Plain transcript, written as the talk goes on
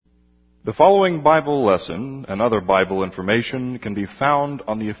The following Bible lesson and other Bible information can be found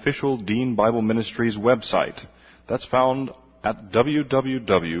on the official Dean Bible Ministries website. That's found at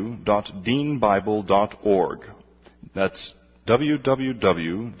www.deanbible.org. That's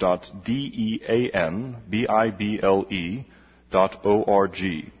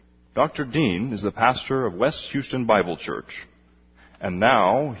www.deanbible.org. Dr. Dean is the pastor of West Houston Bible Church. And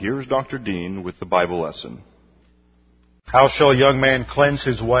now, here's Dr. Dean with the Bible lesson. How shall a young man cleanse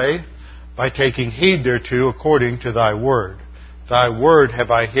his way? By taking heed thereto according to thy word. Thy word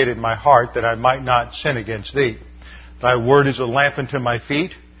have I hid in my heart, that I might not sin against thee. Thy word is a lamp unto my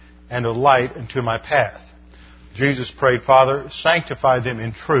feet, and a light unto my path. Jesus prayed, Father, sanctify them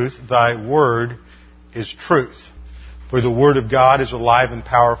in truth. Thy word is truth. For the word of God is alive and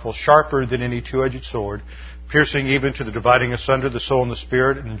powerful, sharper than any two-edged sword, piercing even to the dividing asunder the soul and the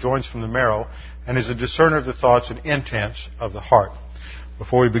spirit, and the joints from the marrow, and is a discerner of the thoughts and intents of the heart.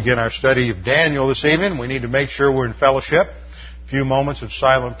 Before we begin our study of Daniel this evening, we need to make sure we're in fellowship. A few moments of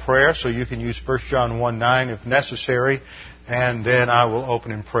silent prayer, so you can use 1 John 1:9 if necessary, and then I will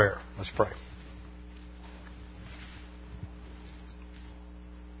open in prayer. Let's pray.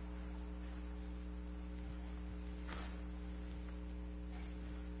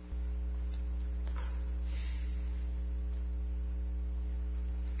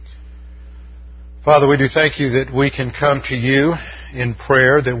 Father, we do thank you that we can come to you in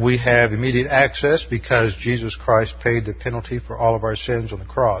prayer, that we have immediate access because Jesus Christ paid the penalty for all of our sins on the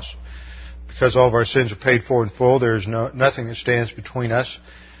cross. Because all of our sins are paid for in full, there is nothing that stands between us,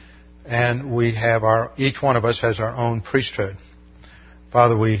 and each one of us has our own priesthood.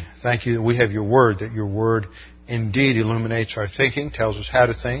 Father, we thank you that we have your word, that your word indeed illuminates our thinking, tells us how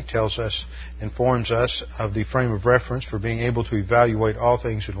to think, informs us of the frame of reference for being able to evaluate all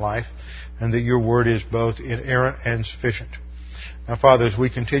things in life, and that your word is both inerrant and sufficient. Now, Father, as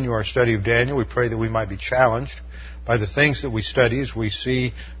we continue our study of Daniel, we pray that we might be challenged by the things that we study as we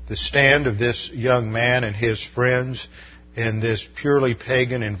see the stand of this young man and his friends in this purely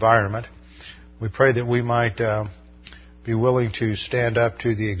pagan environment. We pray that we might be willing to stand up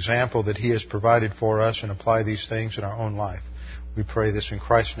to the example that he has provided for us and apply these things in our own life. We pray this in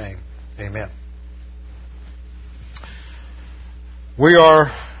Christ's name. Amen. We are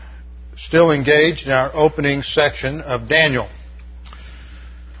still engaged in our opening section of Daniel.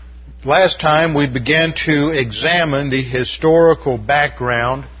 Last time we began to examine the historical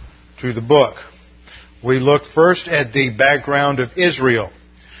background to the book. We looked first at the background of Israel,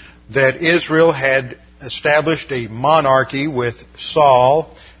 that Israel had established a monarchy with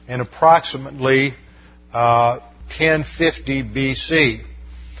Saul in approximately 1050 BC.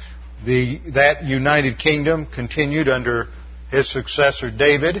 That united kingdom continued under his successor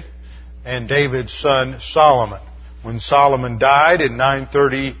David and David's son Solomon. When Solomon died in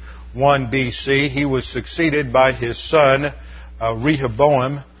 931 BC, he was succeeded by his son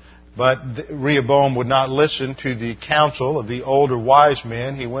Rehoboam, but Rehoboam would not listen to the counsel of the older wise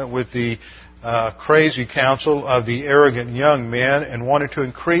men. He went with the crazy counsel of the arrogant young men and wanted to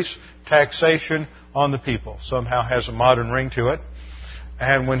increase taxation on the people. Somehow has a modern ring to it.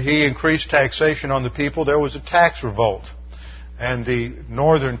 And when he increased taxation on the people, there was a tax revolt. And the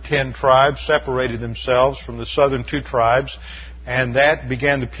northern 10 tribes separated themselves from the southern 2 tribes, and that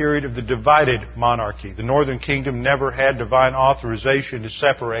began the period of the divided monarchy. The northern kingdom never had divine authorization to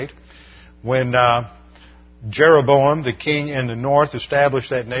separate. When Jeroboam, the king in the north,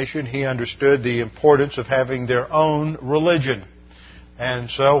 established that nation, he understood the importance of having their own religion. And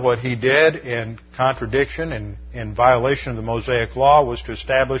so what he did in contradiction and in violation of the Mosaic Law was to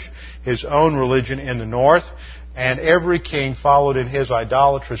establish his own religion in the north, and every king followed in his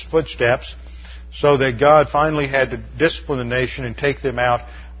idolatrous footsteps, so that God finally had to discipline the nation and take them out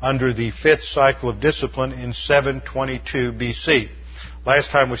under the 5th cycle of discipline in 722 BC. Last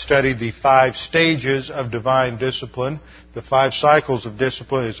time we studied the 5 stages of divine discipline. The 5 cycles of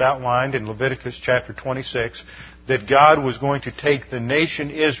discipline is outlined in Leviticus chapter 26, that God was going to take the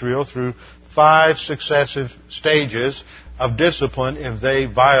nation Israel through 5 successive stages of discipline if they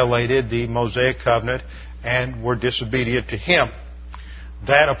violated the Mosaic covenant and were disobedient to Him.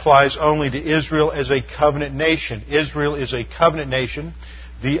 That applies only to Israel as a covenant nation. Israel is a covenant nation.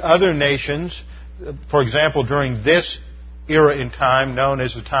 The other nations, for example, during this era in time, known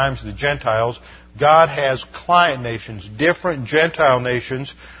as the times of the Gentiles, God has client nations, different Gentile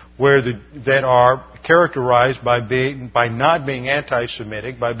nations, that are characterized by not being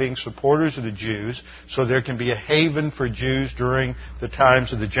anti-Semitic, by being supporters of the Jews, so there can be a haven for Jews during the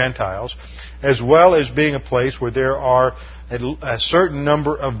times of the Gentiles, as well as being a place where there are a certain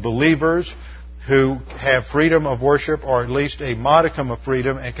number of believers who have freedom of worship, or at least a modicum of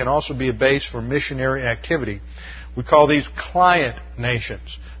freedom, and can also be a base for missionary activity. We call these client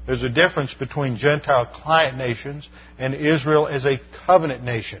nations. There's a difference between Gentile client nations and Israel as a covenant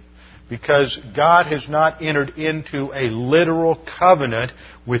nation, because God has not entered into a literal covenant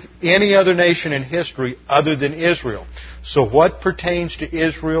with any other nation in history other than Israel. So what pertains to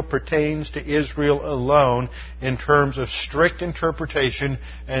Israel alone in terms of strict interpretation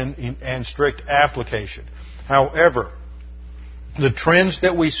and strict application. However, the trends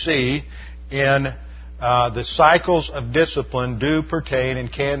that we see in the cycles of discipline do pertain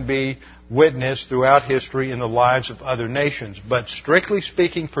and can be witnessed throughout history in the lives of other nations. But strictly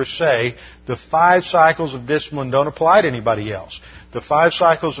speaking per se, the 5 cycles of discipline don't apply to anybody else. The 5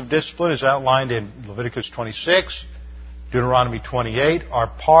 cycles of discipline, as outlined in Leviticus 26, Deuteronomy 28, are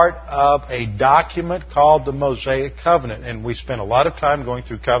part of a document called the Mosaic Covenant. And we spent a lot of time going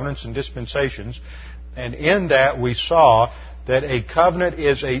through covenants and dispensations. And in that we saw that a covenant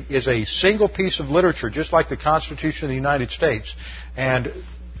is a single piece of literature, just like the Constitution of the United States. And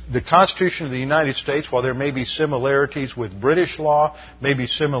the Constitution of the United States, while there may be similarities with British law, maybe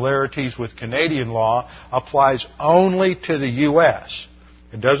similarities with Canadian law, applies only to the U.S.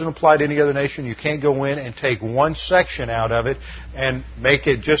 It doesn't apply to any other nation. You can't go in and take one section out of it and make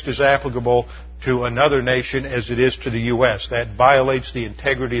it just as applicable to another nation as it is to the U.S. That violates the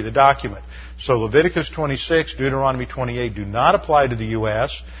integrity of the document. So Leviticus 26, Deuteronomy 28 do not apply to the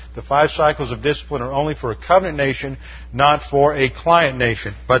U.S. The 5 cycles of discipline are only for a covenant nation, not for a client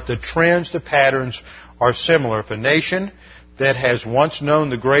nation. But the trends, the patterns are similar. If a nation that has once known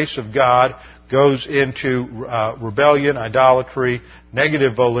the grace of God goes into rebellion, idolatry,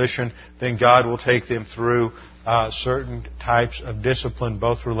 negative volition, then God will take them through certain types of discipline,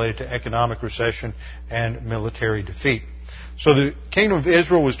 both related to economic recession and military defeat. So the kingdom of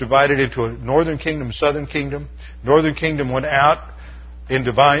Israel was divided into a northern kingdom and southern kingdom. Northern kingdom went out in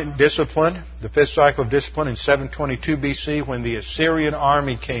divine discipline, the 5th cycle of discipline, in 722 BC when the Assyrian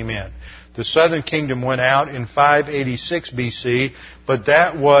army came in. The southern kingdom went out in 586 BC, but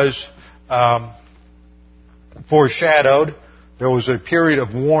that was foreshadowed. There was a period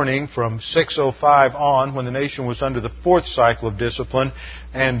of warning from 605 on when the nation was under the 4th cycle of discipline.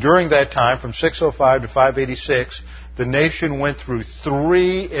 And during that time, from 605 to 586, the nation went through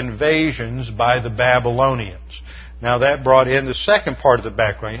 3 invasions by the Babylonians. Now that brought in the second part of the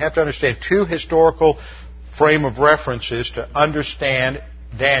background. You have to understand 2 historical frame of references to understand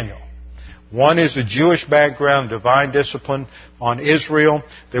Daniel. One is the Jewish background, divine discipline on Israel.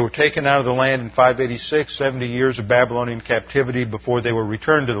 They were taken out of the land in 586, 70 years of Babylonian captivity before they were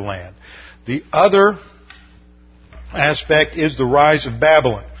returned to the land. The other aspect is the rise of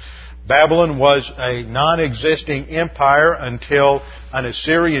Babylon. Babylon was a non-existing empire until an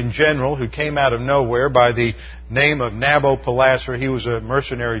Assyrian general who came out of nowhere by the name of Nabopolassar. He was a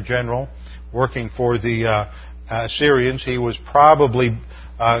mercenary general working for the Assyrians. He was probably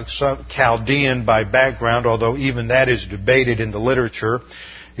some Chaldean by background, although even that is debated in the literature.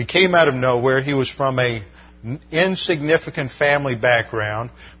 He came out of nowhere. He was from an insignificant family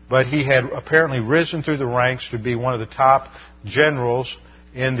background, but he had apparently risen through the ranks to be one of the top generals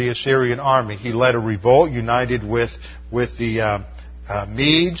in the Assyrian army. He led a revolt, united with the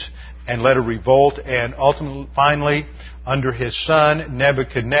Medes, and led a revolt, and ultimately, finally, under his son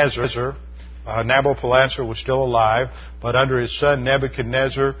Nebuchadnezzar, Nabopolassar was still alive, but under his son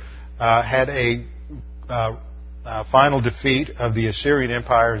Nebuchadnezzar had a final defeat of the Assyrian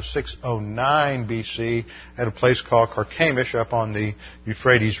Empire in 609 BC at a place called Carchemish up on the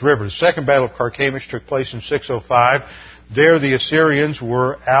Euphrates River. The Second Battle of Carchemish took place in 605. There the Assyrians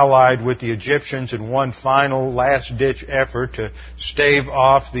were allied with the Egyptians in one final last-ditch effort to stave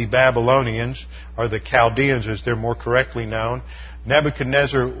off the Babylonians, or the Chaldeans as they're more correctly known.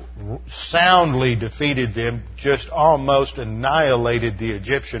 Nebuchadnezzar soundly defeated them, just almost annihilated the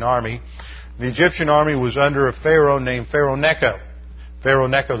Egyptian army. The Egyptian army was under a pharaoh named Pharaoh Necho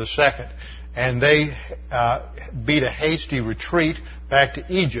II, and they beat a hasty retreat back to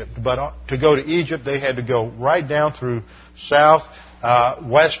Egypt. But to go to Egypt, they had to go right down through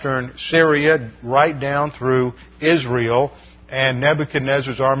western Syria, right down through Israel, and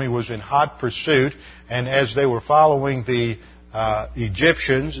Nebuchadnezzar's army was in hot pursuit, and as they were following the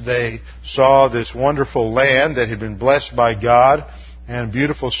Egyptians, they saw this wonderful land that had been blessed by God and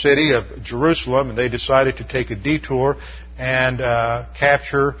beautiful city of Jerusalem, and they decided to take a detour and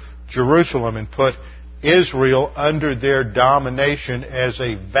capture Jerusalem and put Israel under their domination as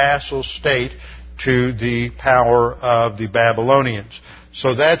a vassal state to the power of the Babylonians.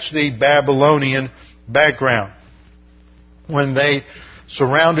 So that's the Babylonian background. When they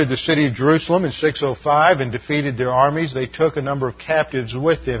surrounded the city of Jerusalem in 605 and defeated their armies. They took a number of captives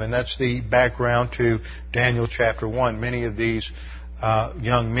with them, and that's the background to Daniel chapter 1. Many of these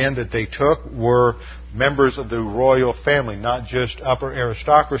young men that they took were members of the royal family, not just upper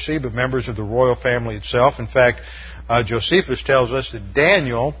aristocracy, but members of the royal family itself. In fact, Josephus tells us that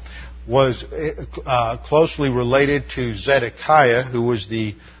Daniel was closely related to Zedekiah, who was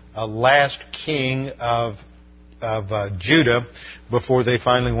the last king of Judah before they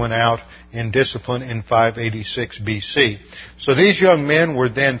finally went out in discipline in 586 BC. So these young men were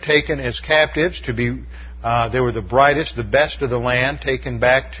then taken as captives to be, they were the brightest, the best of the land, taken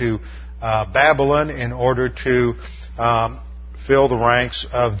back to Babylon in order to fill the ranks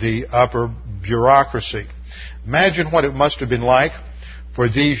of the upper bureaucracy. Imagine what it must have been like for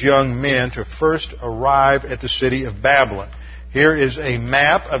these young men to first arrive at the city of Babylon. Here is a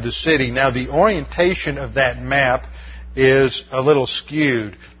map of the city. Now, the orientation of that map is a little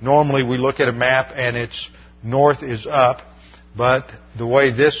skewed. Normally, we look at a map and its north is up, but the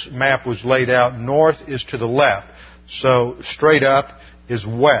way this map was laid out, north is to the left. So, straight up is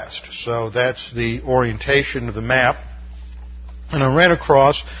west. So, that's the orientation of the map. And I ran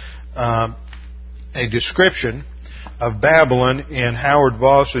across a description of Babylon in Howard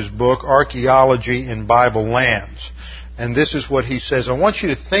Voss's book, Archaeology in Bible Lands. And this is what he says. I want you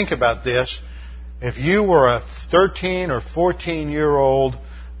to think about this. If you were a 13 or 14-year-old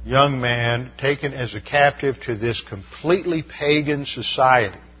young man taken as a captive to this completely pagan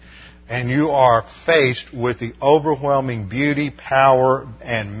society, and you are faced with the overwhelming beauty, power,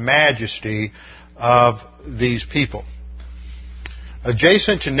 and majesty of these people.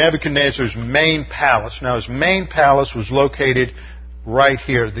 Adjacent to Nebuchadnezzar's main palace. Now, his main palace was located right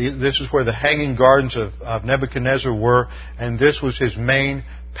here. This is where the hanging gardens of Nebuchadnezzar were, and this was his main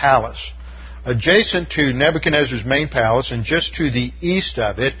palace. Adjacent to Nebuchadnezzar's main palace, and just to the east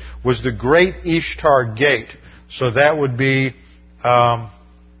of it, was the Great Ishtar Gate. So that would be, I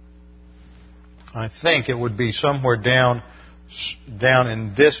think it would be somewhere down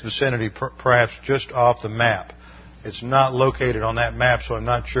in this vicinity, perhaps just off the map. It's not located on that map, so I'm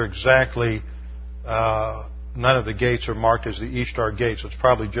not sure exactly. None of the gates are marked as the Ishtar Gate, so it's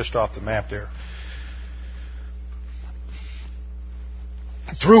probably just off the map there.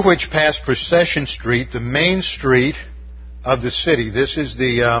 Through which passed Procession Street, the main street of the city. This is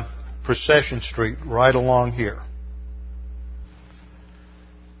the Procession Street right along here.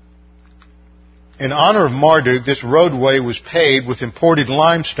 In honor of Marduk, this roadway was paved with imported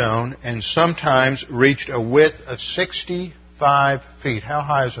limestone and sometimes reached a width of 65 feet. How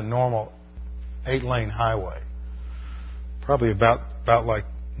high is a normal 8-lane highway? Probably about like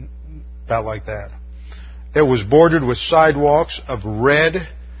that. It was bordered with sidewalks of red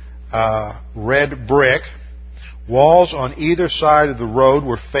brick. Walls on either side of the road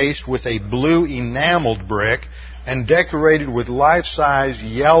were faced with a blue enameled brick and decorated with life-size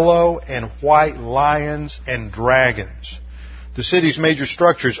yellow and white lions and dragons. The city's major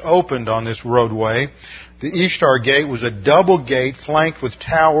structures opened on this roadway. The Ishtar Gate was a double gate flanked with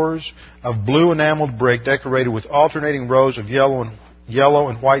towers of blue enameled brick decorated with alternating rows of yellow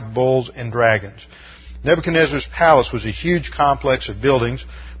and white bulls and dragons. Nebuchadnezzar's palace was a huge complex of buildings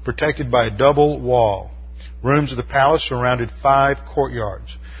protected by a double wall. Rooms of the palace surrounded 5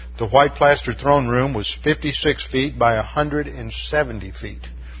 courtyards. The white plaster throne room was 56 feet by 170 feet.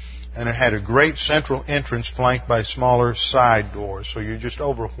 And it had a great central entrance flanked by smaller side doors. So you're just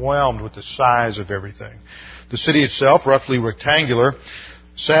overwhelmed with the size of everything. The city itself, roughly rectangular,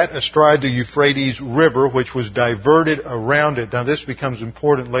 sat astride the Euphrates River, which was diverted around it. Now this becomes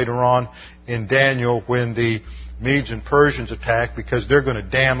important later on in Daniel when the Medes and Persians attack, because they're going to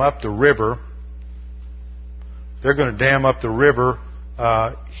dam up the river. They're going to dam up the river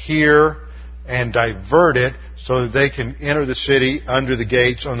here and divert it so that they can enter the city under the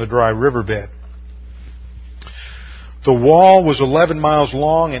gates on the dry riverbed. The wall was 11 miles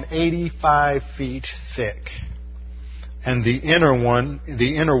long and 85 feet thick. And the inner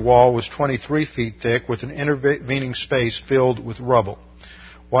wall was 23 feet thick with an intervening space filled with rubble.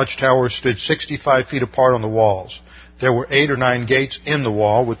 Watchtowers stood 65 feet apart on the walls. There were 8 or 9 gates in the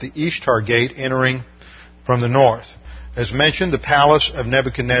wall, with the Ishtar Gate entering from the north. As mentioned, the palace of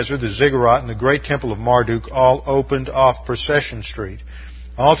Nebuchadnezzar, the ziggurat, and the great temple of Marduk all opened off Procession Street.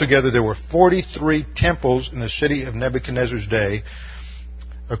 Altogether, there were 43 temples in the city of Nebuchadnezzar's day,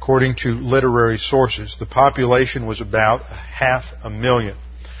 according to literary sources. The population was about 500,000.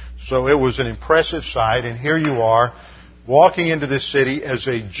 So it was an impressive sight, and here you are, walking into this city as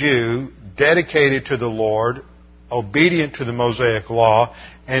a Jew, dedicated to the Lord, obedient to the Mosaic Law,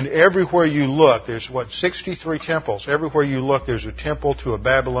 and everywhere you look, there's 63 temples. Everywhere you look, there's a temple to a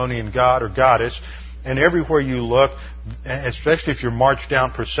Babylonian god or goddess, and everywhere you look, especially if you march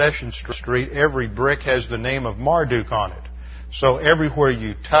down Procession Street, every brick has the name of Marduk on it. So everywhere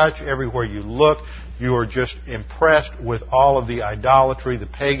you touch, everywhere you look, you are just impressed with all of the idolatry, the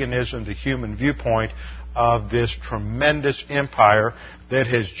paganism, the human viewpoint of this tremendous empire that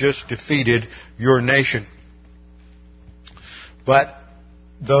has just defeated your nation. But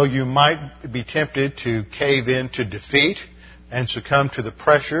though you might be tempted to cave in to defeat and succumb to the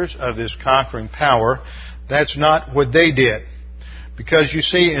pressures of this conquering power, that's not what they did. Because you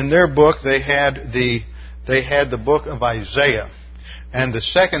see, in their book they had the book of Isaiah. And the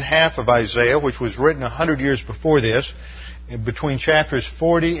second half of Isaiah, which was written 100 years before this, between chapters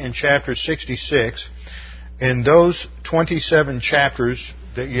 40 and chapter 66, in those 27 chapters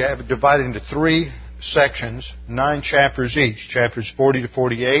that you have divided into 3 sections, 9 chapters each, chapters 40 to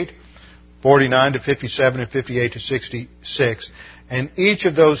 48, 49 to 57, and 58 to 66. And each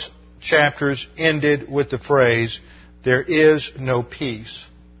of those chapters ended with the phrase, "There is no peace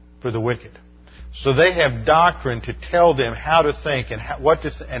for the wicked." So they have doctrine to tell them how to think and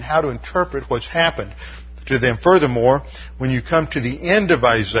how to interpret what's happened to them. Furthermore, when you come to the end of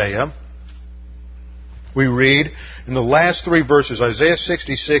Isaiah, we read in the last 3 verses, Isaiah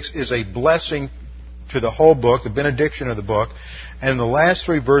 66 is a blessing to the whole book, the benediction of the book. And in the last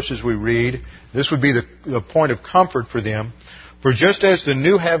 3 verses we read, this would be the point of comfort for them. "For just as the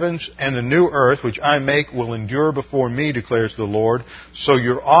new heavens and the new earth, which I make, will endure before me, declares the Lord, so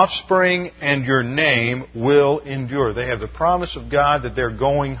your offspring and your name will endure." They have the promise of God that they're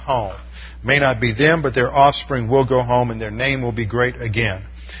going home. May not be them, but their offspring will go home and their name will be great again.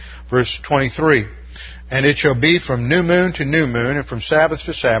 Verse 23, "And it shall be from new moon to new moon, and from Sabbath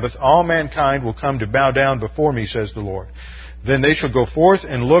to Sabbath, all mankind will come to bow down before me, says the Lord. Then they shall go forth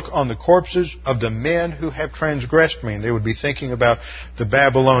and look on the corpses of the men who have transgressed me." And they would be thinking about the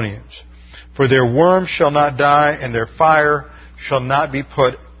Babylonians. "For their worm shall not die, and their fire shall not be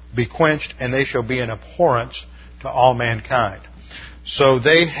quenched, and they shall be an abhorrence to all mankind." So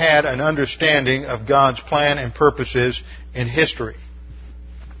they had an understanding of God's plan and purposes in history.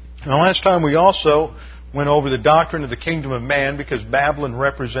 Now, last time we also went over the doctrine of the kingdom of man, because Babylon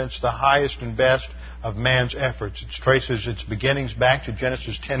represents the highest and best of man's efforts. It traces its beginnings back to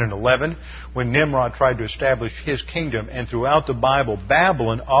Genesis 10 and 11, when Nimrod tried to establish his kingdom. And throughout the Bible,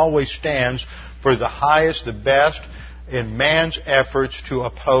 Babylon always stands for the highest, the best in man's efforts to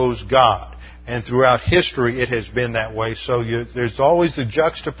oppose God. And throughout history, it has been that way. So there's always the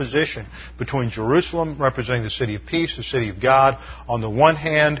juxtaposition between Jerusalem, representing the city of peace, the city of God, on the one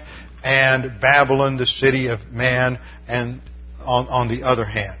hand, and Babylon, the city of man, and on the other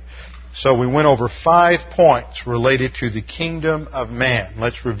hand. So we went over 5 points related to the kingdom of man.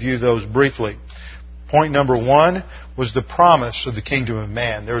 Let's review those briefly. Point number 1 was the promise of the kingdom of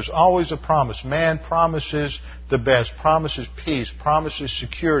man. There is always a promise. Man promises the best, promises peace, promises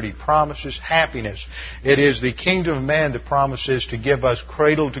security, promises happiness. It is the kingdom of man that promises to give us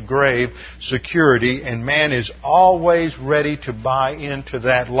cradle-to-grave security, and man is always ready to buy into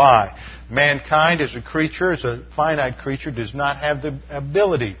that lie. Mankind as a creature, as a finite creature, does not have the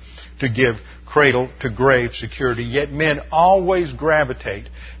ability to give cradle-to-grave security, yet men always gravitate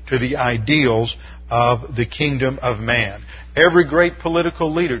to the ideals of the kingdom of man. Every great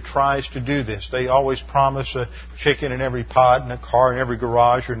political leader tries to do this. They always promise a chicken in every pot and a car in every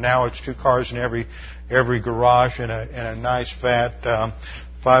garage, or now it's 2 cars in every garage and a nice fat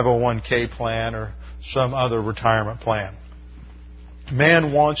 501k plan or some other retirement plan.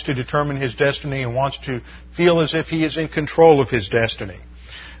 Man wants to determine his destiny and wants to feel as if he is in control of his destiny.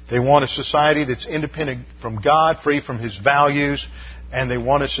 They want a society that's independent from God, free from His values, and they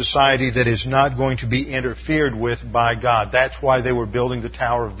want a society that is not going to be interfered with by God. That's why they were building the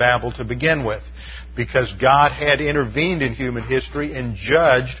Tower of Babel to begin with, because God had intervened in human history and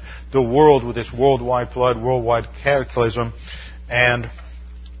judged the world with this worldwide flood, worldwide cataclysm, and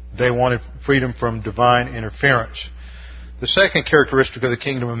they wanted freedom from divine interference. The second characteristic of the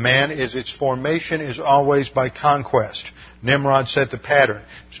kingdom of man is its formation is always by conquest. Nimrod set the pattern.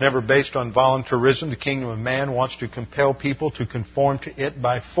 It's never based on voluntarism. The kingdom of man wants to compel people to conform to it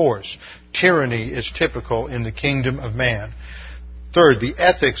by force. Tyranny is typical in the kingdom of man. Third, the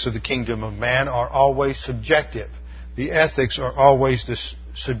ethics of the kingdom of man are always subjective. The ethics are always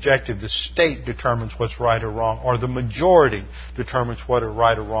subjective. The state determines what's right or wrong, or the majority determines what is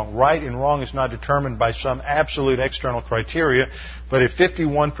right or wrong. Right and wrong is not determined by some absolute external criteria, but if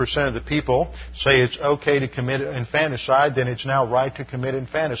 51% of the people say it's okay to commit infanticide, then it's now right to commit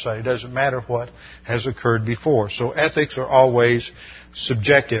infanticide. It doesn't matter what has occurred before. So ethics are always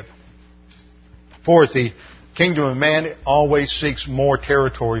subjective. Fourth, the kingdom of man always seeks more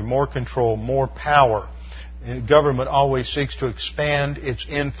territory, more control, more power. Government always seeks to expand its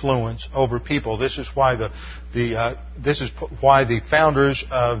influence over people. This is why the founders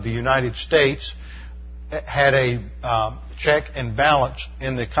of the United States had a check and balance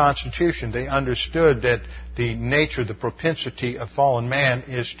in the Constitution. They understood that the nature, the propensity of fallen man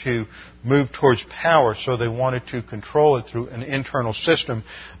is to move towards power, so they wanted to control it through an internal system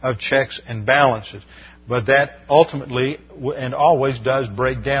of checks and balances. But that ultimately and always does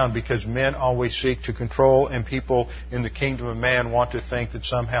break down, because men always seek to control, and people in the kingdom of man want to think that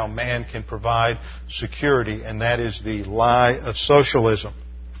somehow man can provide security, and that is the lie of socialism.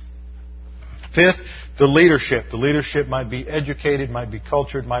 Fifth, the leadership. The leadership might be educated, might be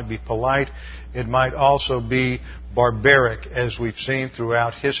cultured, might be polite. It might also be barbaric, as we've seen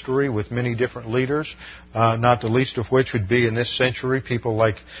throughout history with many different leaders, not the least of which would be in this century people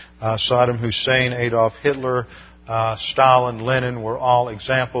like Saddam Hussein, Adolf Hitler, Stalin, Lenin were all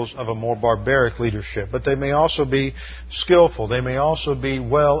examples of a more barbaric leadership. But they may also be skillful. They may also be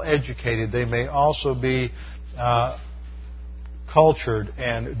well educated. They may also be cultured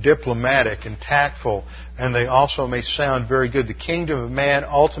and diplomatic and tactful, and they also may sound very good. The kingdom of man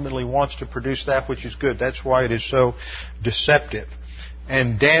ultimately wants to produce that which is good. That's why it is so deceptive.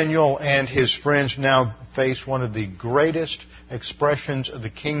 And Daniel and his friends now face one of the greatest expressions of the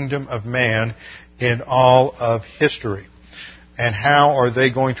kingdom of man in all of history. And how are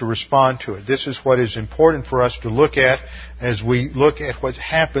they going to respond to it? This is what is important for us to look at as we look at what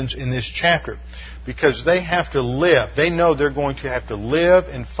happens in this chapter. Because they have to live. They know they're going to have to live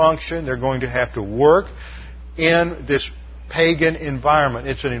and function. They're going to have to work in this pagan environment.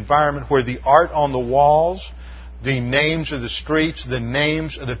 It's an environment where the art on the walls, the names of the streets, the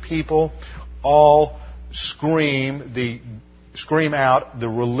names of the people, all scream out the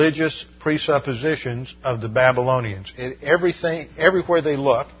religious presuppositions of the Babylonians. Everywhere they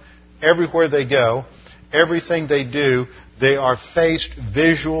look, everywhere they go, everything they do, they are faced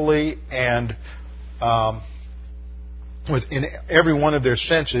visually and within every one of their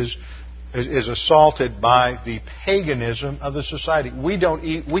senses is assaulted by the paganism of the society. We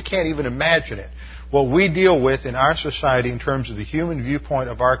can't even imagine it. What we deal with in our society in terms of the human viewpoint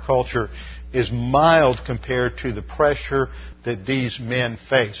of our culture is mild compared to the pressure that these men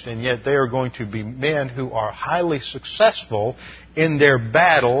faced. And yet they are going to be men who are highly successful in their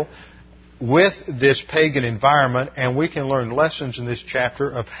battle with this pagan environment, and we can learn lessons in this chapter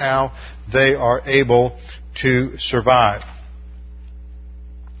of how they are able to survive.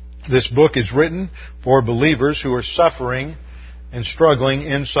 This book is written for believers who are suffering and struggling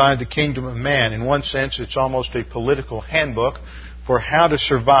inside the kingdom of man. In one sense, it's almost a political handbook for how to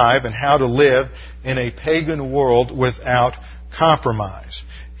survive and how to live in a pagan world without compromise.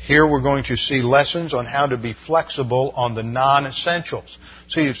 Here we're going to see lessons on how to be flexible on the non-essentials.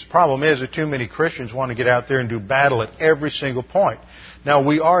 See, the problem is that too many Christians want to get out there and do battle at every single point. Now,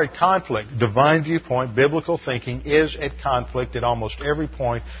 we are at conflict. Divine viewpoint, biblical thinking is at conflict at almost every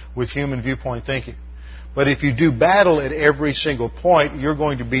point with human viewpoint thinking. But if you do battle at every single point, you're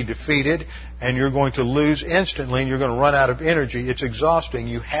going to be defeated and you're going to lose instantly and you're going to run out of energy. It's exhausting.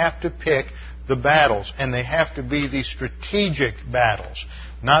 You have to pick the battles, and they have to be the strategic battles,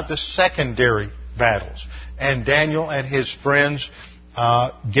 not the secondary battles. And Daniel and his friends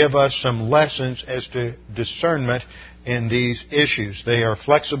give us some lessons as to discernment in these issues. They are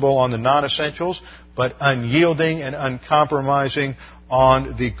flexible on the non-essentials, but unyielding and uncompromising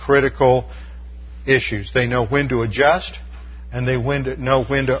on the critical issues. They know when to adjust, and they know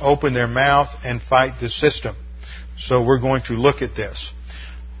when to open their mouth and fight the system. So we're going to look at this.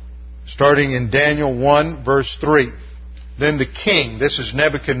 Starting in Daniel 1, verse 3. Then the king, this is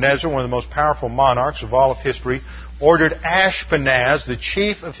Nebuchadnezzar, one of the most powerful monarchs of all of history, ordered Ashpenaz, the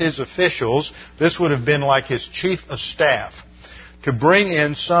chief of his officials, this would have been like his chief of staff, to bring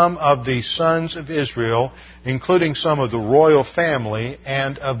in some of the sons of Israel, including some of the royal family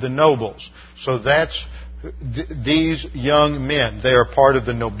and of the nobles. So that's these young men. They are part of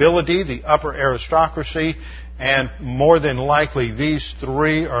the nobility, the upper aristocracy, and more than likely these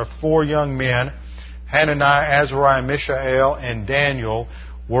 3 or 4 young men, Hananiah, Azariah, Mishael, and Daniel,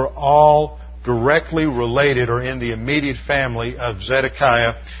 were all directly related or in the immediate family of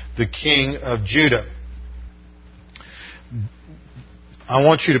Zedekiah, the king of Judah. I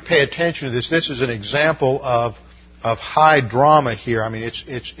want you to pay attention to this. This is an example of high drama here. I mean,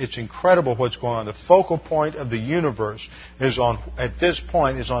 it's incredible what's going on. The focal point of the universe at this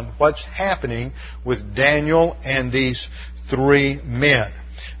point is on what's happening with Daniel and these three men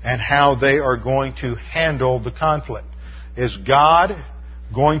and how they are going to handle the conflict. Is God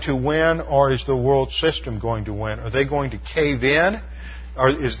going to win, or is the world system going to win? Are they going to cave in? Or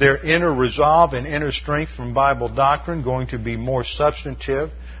is their inner resolve and inner strength from Bible doctrine going to be more substantive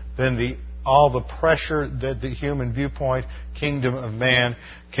than all the pressure that the human viewpoint, kingdom of man,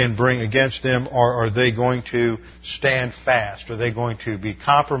 can bring against them? Or are they going to stand fast? Are they going to be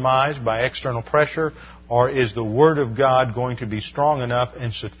compromised by external pressure? Or is the Word of God going to be strong enough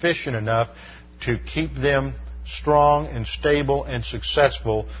and sufficient enough to keep them strong and stable and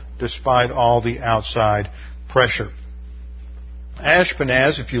successful despite all the outside pressure?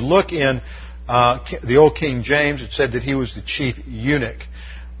 Ashpenaz, if you look in the Old King James, it said that he was the chief eunuch.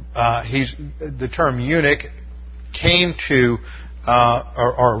 The term eunuch came to,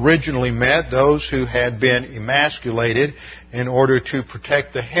 or originally meant those who had been emasculated in order to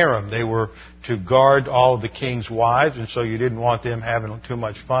protect the harem. They were to guard all of the king's wives, and so you didn't want them having too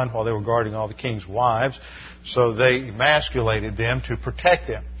much fun while they were guarding all the king's wives. So they emasculated them to protect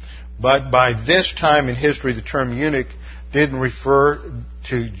them. But by this time in history, the term eunuch didn't refer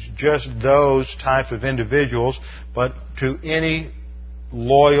to just those types of individuals, but to any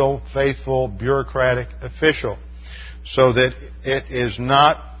loyal, faithful, bureaucratic official. So that it is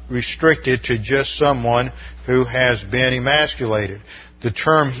not restricted to just someone who has been emasculated. The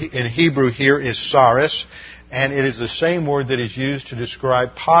term in Hebrew here is saris, and it is the same word that is used to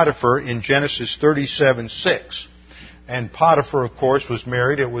describe Potiphar in Genesis 37:6. And Potiphar, of course, was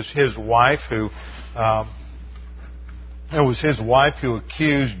married. It was his wife who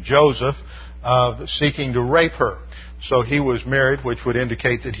accused Joseph of seeking to rape her. So he was married, which would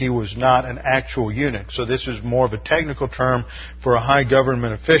indicate that he was not an actual eunuch. So this is more of a technical term for a high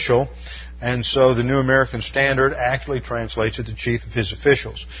government official. And so the New American Standard actually translates it the chief of his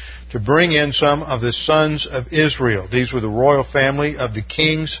officials. To bring in some of the sons of Israel. These were the royal family of the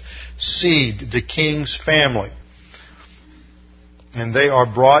king's seed, the king's family. And they are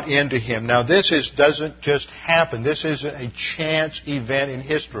brought into him. Now doesn't just happen. This isn't a chance event in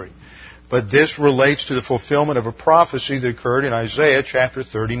history. But this relates to the fulfillment of a prophecy that occurred in Isaiah chapter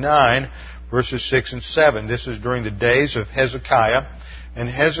 39, verses 6 and 7. This is during the days of Hezekiah. And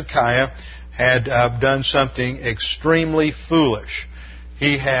Hezekiah had done something extremely foolish.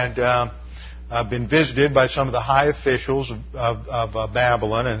 He had been visited by some of the high officials of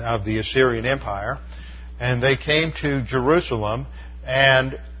Babylon and of the Assyrian Empire. And they came to Jerusalem,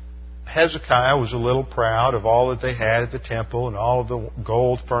 and Hezekiah was a little proud of all that they had at the temple and all of the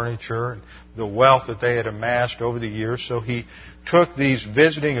gold furniture and the wealth that they had amassed over the years. So he took these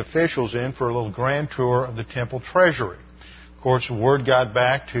visiting officials in for a little grand tour of the temple treasury. Of course, the word got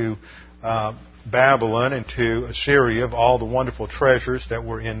back to Babylon and to Assyria of all the wonderful treasures that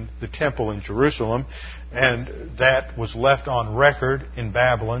were in the temple in Jerusalem. And that was left on record in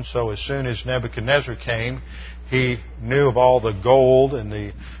Babylon. So as soon as Nebuchadnezzar came, he knew of all the gold and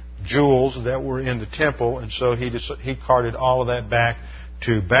the jewels that were in the temple, and so he carted all of that back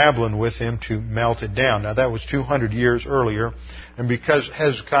to Babylon with him to melt it down. Now that was 200 years earlier, and because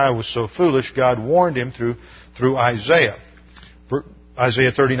Hezekiah was so foolish, God warned him through Isaiah.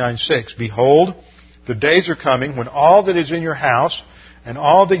 Isaiah 39:6, "Behold, the days are coming when all that is in your house and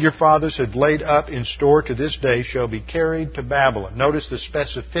all that your fathers had laid up in store to this day shall be carried to Babylon." Notice the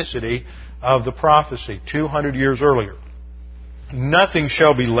specificity of the prophecy 200 years earlier. "Nothing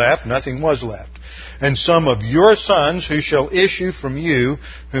shall be left," nothing was left. "And some of your sons who shall issue from you,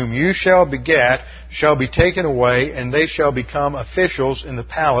 whom you shall beget, shall be taken away, and they shall become officials in the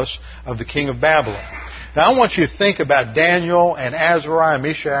palace of the king of Babylon." Now I want you to think about Daniel and Azariah,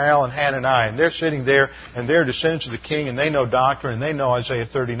 Mishael and Hananiah. And they're sitting there, and they're descendants of the king, and they know doctrine, and they know Isaiah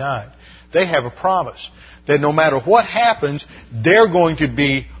 39. They have a promise that no matter what happens, they're going to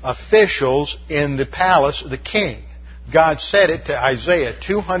be officials in the palace of the king. God said it to Isaiah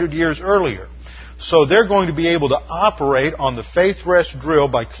 200 years earlier. So they're going to be able to operate on the faith rest drill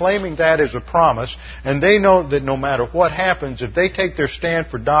by claiming that as a promise. And they know that no matter what happens, if they take their stand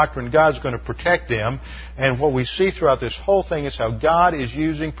for doctrine, God's going to protect them. And what we see throughout this whole thing is how God is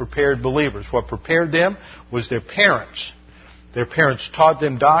using prepared believers. What prepared them was their parents. Their parents taught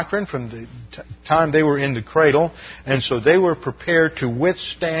them doctrine from the time they were in the cradle. And so they were prepared to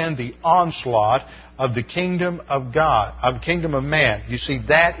withstand the onslaught of the kingdom of God, of the kingdom of man. You see,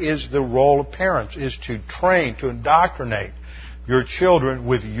 that is the role of parents, is to train, to indoctrinate, your children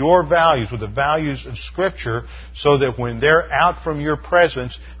with your values, with the values of Scripture, so that when they're out from your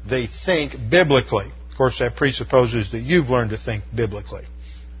presence, they think biblically. Of course, that presupposes that you've learned to think biblically.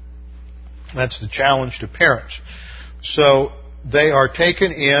 That's the challenge to parents. So they are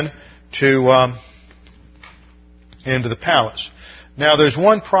taken into the palace. Now, there's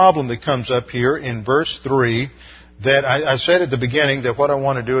one problem that comes up here in verse 3 that I said at the beginning that what I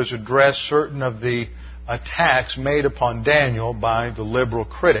want to do is address certain of the attacks made upon Daniel by the liberal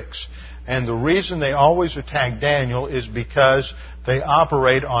critics. And the reason they always attack Daniel is because they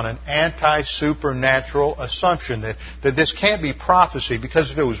operate on an anti-supernatural assumption that this can't be prophecy, because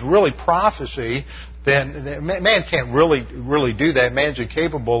if it was really prophecy, then man can't really do that. Man's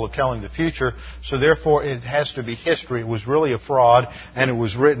incapable of telling the future, so therefore it has to be history. It was really a fraud, and it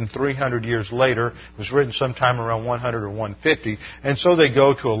was written 300 years later. It was written sometime around 100 or 150. And so they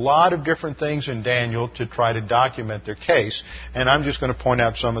go to a lot of different things in Daniel to try to document their case. And I'm just going to point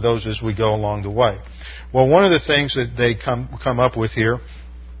out some of those as we go along the way. Well, one of the things that they come up with here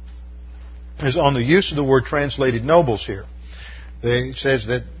is on the use of the word translated nobles here. It says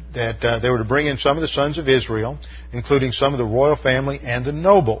that they were to bring in some of the sons of Israel, including some of the royal family and the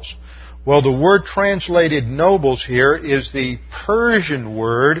nobles. Well, the word translated nobles here is the Persian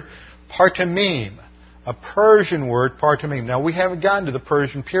word partamim. A Persian word, partamim. Now, we haven't gotten to the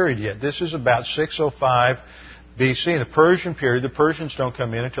Persian period yet. This is about 605 BC. In the Persian period, the Persians don't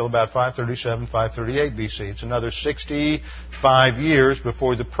come in until about 537, 538 BC. It's another 65 years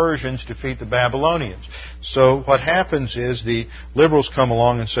before the Persians defeat the Babylonians. So what happens is the liberals come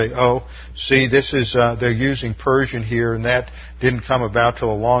along and say, oh, see, this is they're using Persian here, and that didn't come about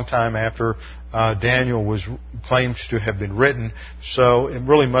till a long time after Daniel claims to have been written, so it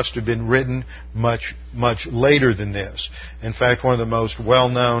really must have been written much, much later than this. In fact, one of the most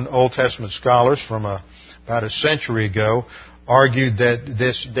well-known Old Testament scholars from about a century ago argued that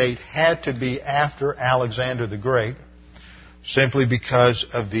this date had to be after Alexander the Great, simply because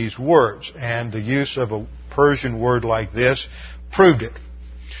of these words. And the use of a Persian word like this proved it.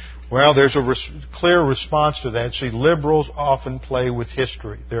 Well, there's a clear response to that. See, liberals often play with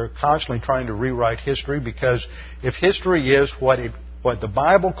history. They're constantly trying to rewrite history, because if history is what the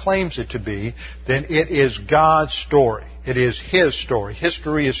Bible claims it to be, then it is God's story. It is His story.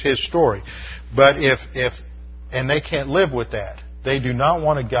 History is His story. But and they can't live with that. They do not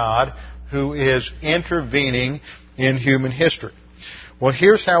want a God who is intervening in human history. Well,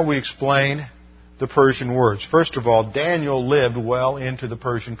 here's how we explain the Persian words. First of all, Daniel lived well into the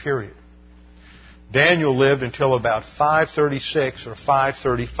Persian period. Daniel lived until about 536 or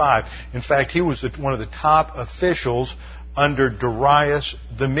 535. In fact, he was one of the top officials under Darius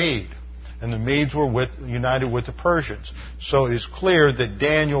the Mede. And the Medes were united with the Persians. So it is clear that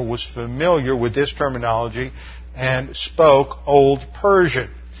Daniel was familiar with this terminology and spoke Old Persian,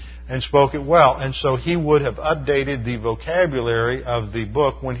 and spoke it well. And so he would have updated the vocabulary of the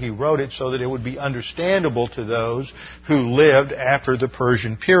book when he wrote it so that it would be understandable to those who lived after the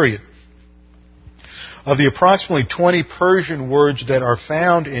Persian period. Of the approximately 20 Persian words that are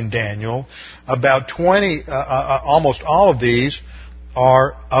found in Daniel, about 20, almost all of these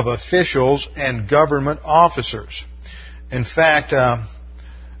are of officials and government officers. In fact,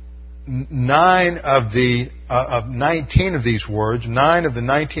 9 of the 19 of these words, 9 of the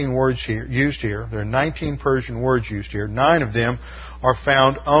 19 words used here, there are 19 Persian words used here, 9 of them are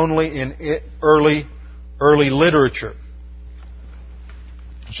found only in early literature.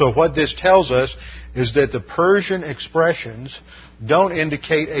 So what this tells us is that the Persian expressions don't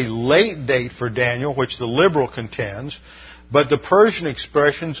indicate a late date for Daniel, which the liberal contends, but the Persian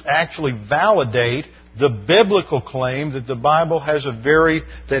expressions actually validate the biblical claim that the Bible has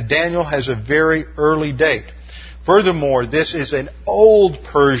that Daniel has a very early date. Furthermore, this is an old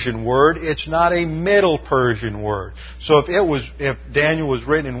Persian word. It's not a Middle Persian word. So if Daniel was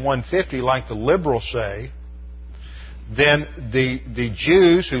written in 150, like the liberals say, then the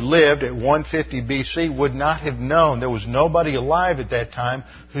Jews who lived at 150 BC would not have known. There was nobody alive at that time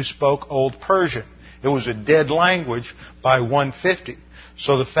who spoke Old Persian. It was a dead language by 150.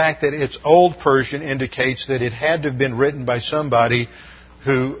 So the fact that it's Old Persian indicates that it had to have been written by somebody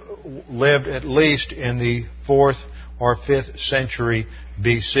who lived at least in the 4th or 5th century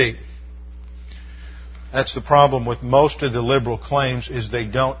BC. That's the problem with most of the liberal claims, is they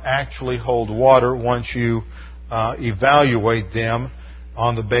don't actually hold water once you evaluate them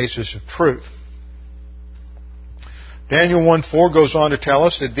on the basis of truth. Daniel 1:4 goes on to tell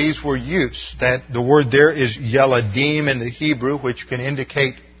us that these were youths, that the word there is yeladim in the Hebrew, which can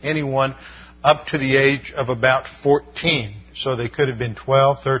indicate anyone up to the age of about 14. So they could have been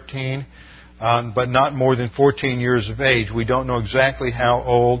 12, 13, but not more than 14 years of age. We don't know exactly how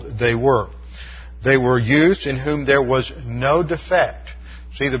old they were. They were youths in whom there was no defect.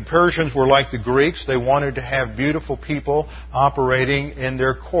 See, the Persians were like the Greeks. They wanted to have beautiful people operating in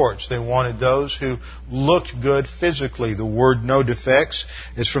their courts. They wanted those who looked good physically. The word no defects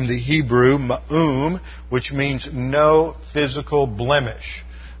is from the Hebrew ma'um, which means no physical blemish.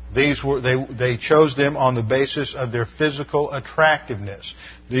 They chose them on the basis of their physical attractiveness.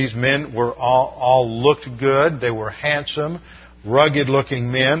 These men were all looked good. They were handsome, rugged-looking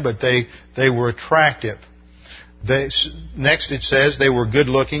men, but they were attractive. Next it says they were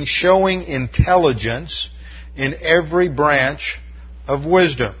good-looking, showing intelligence in every branch of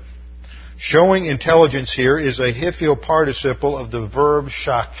wisdom. Showing intelligence here is a hiphil participle of the verb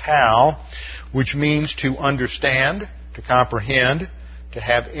shakal, which means to understand, to comprehend, to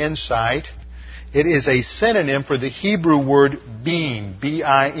have insight. It is a synonym for the Hebrew word bin,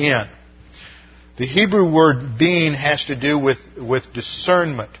 B-I-N. The Hebrew word bin has to do with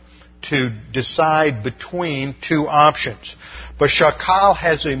discernment, to decide between two options. But shakal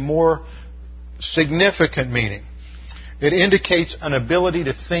has a more significant meaning. It indicates an ability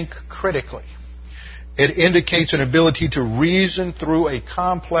to think critically. It indicates an ability to reason through a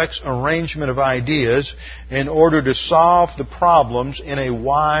complex arrangement of ideas in order to solve the problems in a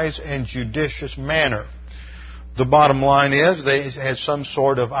wise and judicious manner. The bottom line is they had some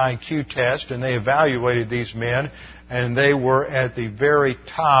sort of IQ test, and they evaluated these men, and they were at the very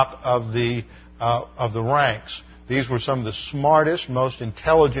top of the ranks. These were some of the smartest, most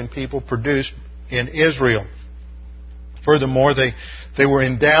intelligent people produced in Israel. Furthermore, they were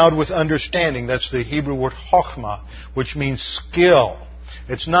endowed with understanding. That's the Hebrew word chokhmah, which means skill.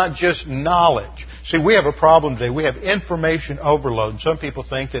 It's not just knowledge. See, we have a problem today. We have information overload. Some people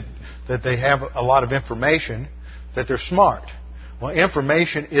think that they have a lot of information, that they're smart. Well,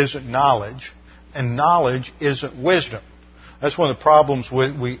 information isn't knowledge, and knowledge isn't wisdom. That's one of the problems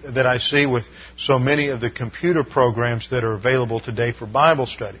that I see with so many of the computer programs that are available today for Bible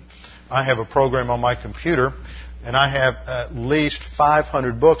study. I have a program on my computer, and I have at least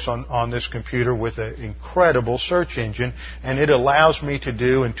 500 books on this computer with an incredible search engine, and it allows me to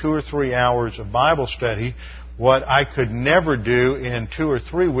do in 2 or 3 hours of Bible study what I could never do in 2 or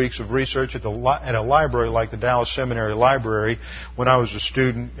 3 weeks of research at a library like the Dallas Seminary Library when I was a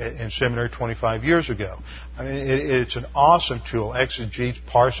student in seminary 25 years ago. I mean, it's an awesome tool. Exegetes,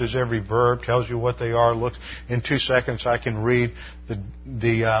 parses every verb, tells you what they are. Looks in 2 seconds I can read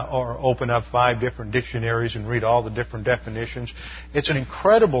or open up 5 different dictionaries and read all the different definitions. It's an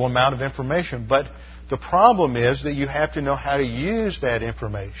incredible amount of information, but the problem is that you have to know how to use that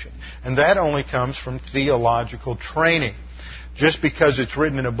information. And that only comes from theological training. Just because it's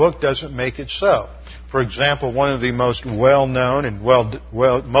written in a book doesn't make it so. For example, one of the most well-known and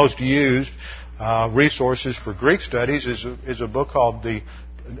most used resources for Greek studies is a book called the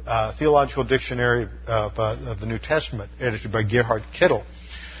Theological Dictionary of the New Testament, edited by Gerhard Kittel.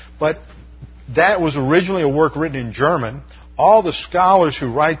 But that was originally a work written in German. All the scholars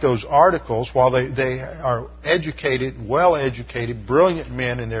who write those articles, while they are educated, well-educated, brilliant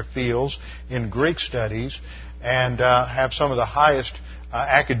men in their fields in Greek studies and have some of the highest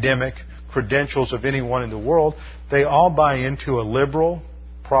academic credentials of anyone in the world, they all buy into a liberal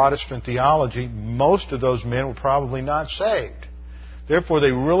Protestant theology. Most of those men were probably not saved. Therefore,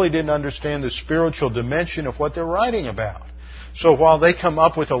 they really didn't understand the spiritual dimension of what they're writing about. So while they come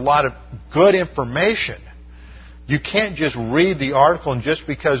up with a lot of good information, you can't just read the article and just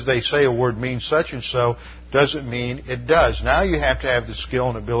because they say a word means such and so doesn't mean it does. Now you have to have the skill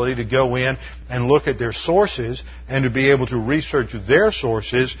and ability to go in and look at their sources and to be able to research their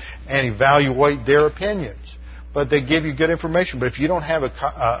sources and evaluate their opinions. But they give you good information. But if you don't have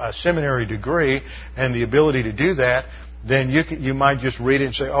a seminary degree and the ability to do that, then you might just read it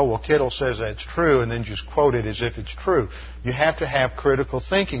and say, oh, well, Kittel says that's true, and then just quote it as if it's true. You have to have critical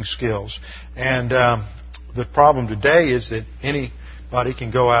thinking skills. And the problem today is that anybody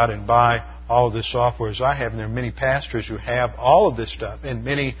can go out and buy all of this software as I have, and there are many pastors who have all of this stuff, and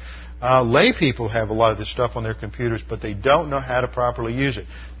many lay people have a lot of this stuff on their computers, but they don't know how to properly use it.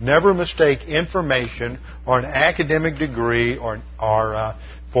 Never mistake information or an academic degree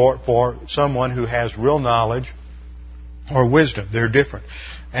for someone who has real knowledge or wisdom. They're different.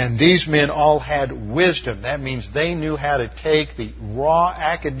 And these men all had wisdom. That means they knew how to take the raw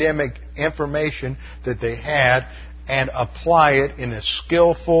academic information that they had and apply it in a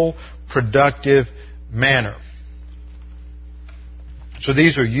skillful, productive manner. So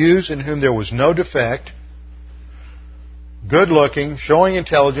these are youths in whom there was no defect. good-looking, showing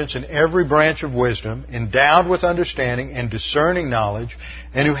intelligence in every branch of wisdom, endowed with understanding and discerning knowledge,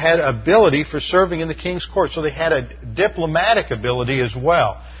 and who had ability for serving in the king's court. So they had a diplomatic ability as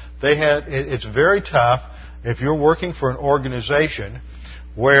well. It's very tough if you're working for an organization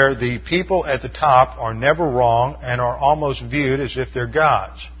where the people at the top are never wrong and are almost viewed as if they're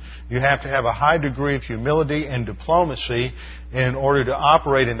gods. You have to have a high degree of humility and diplomacy in order to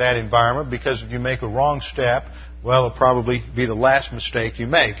operate in that environment, because if you make a wrong step, well, it'll probably be the last mistake you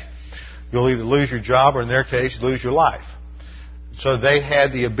make. You'll either lose your job or, in their case, lose your life. So they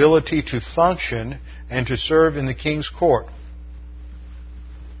had the ability to function and to serve in the king's court.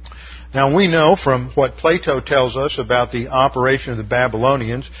 Now, we know from what Plato tells us about the operation of the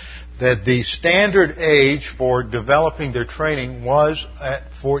Babylonians that the standard age for developing their training was at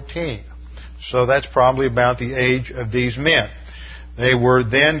 14. So that's probably about the age of these men. They were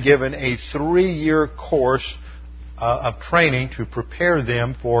then given a 3-year course of training to prepare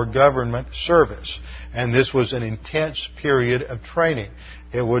them for government service. And this was an intense period of training.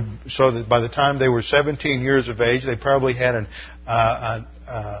 So that by the time they were 17 years of age, they probably had an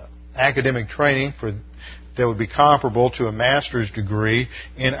academic training that would be comparable to a master's degree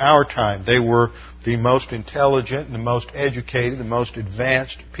in our time. They were the most intelligent, the most educated, the most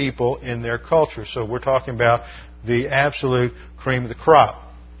advanced people in their culture. So we're talking about the absolute cream of the crop.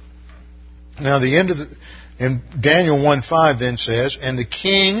 Now, and Daniel 1:5 then says, and the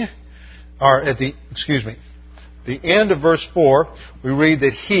king, the end of verse 4, we read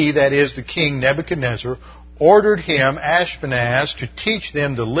that he, that is the king Nebuchadnezzar, ordered him, Ashpenaz, to teach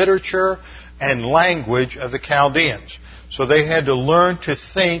them the literature and language of the Chaldeans. So they had to learn to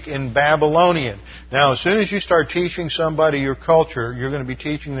think in Babylonian. Now, as soon as you start teaching somebody your culture, you're going to be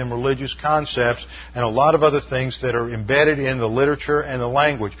teaching them religious concepts and a lot of other things that are embedded in the literature and the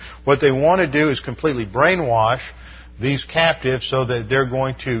language. What they want to do is completely brainwash these captives so that they're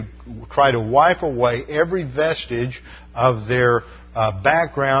going to try to wipe away every vestige of their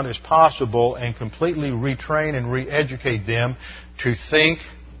background as possible and completely retrain and re-educate them to think,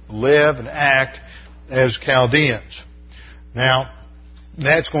 live, and act as Chaldeans. Now,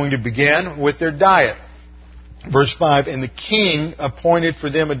 that's going to begin with their diet. Verse 5, and the king appointed for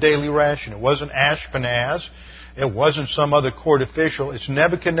them a daily ration. It wasn't Ashpenaz. It wasn't some other court official. It's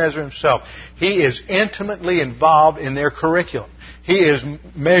Nebuchadnezzar himself. He is intimately involved in their curriculum. He is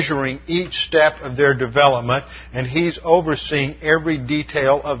measuring each step of their development, and he's overseeing every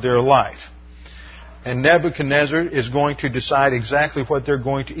detail of their life. And Nebuchadnezzar is going to decide exactly what they're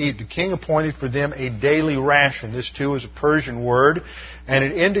going to eat. The king appointed for them a daily ration. This, too, is a Persian word, and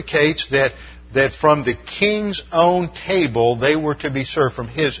it indicates that from the king's own table they were to be served. From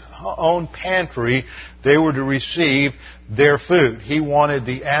his own pantry they were to receive their food. He wanted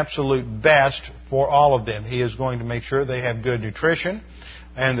the absolute best for all of them. He is going to make sure they have good nutrition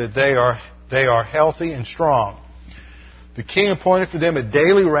and that they are healthy and strong. The king appointed for them a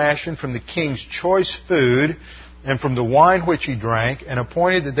daily ration from the king's choice food and from the wine which he drank, and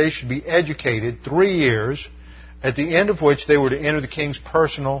appointed that they should be educated 3 years, at the end of which they were to enter the king's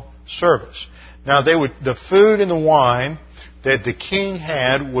personal service. Now, the food and the wine that the king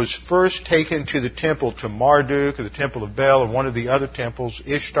had was first taken to the temple, to Marduk, or the temple of Bel, or one of the other temples,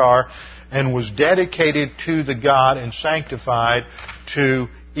 Ishtar, and was dedicated to the god and sanctified to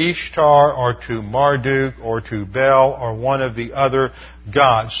Ishtar or to Marduk or to Bel or one of the other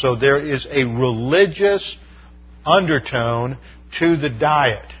gods. So there is a religious undertone to the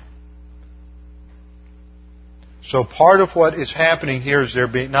diet. So part of what is happening here is they're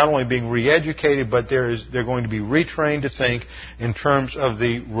not only being re-educated, but they're going to be retrained to think in terms of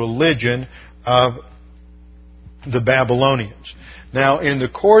the religion of the Babylonians. Now, in the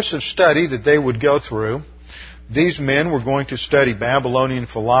course of study that they would go through, these men were going to study Babylonian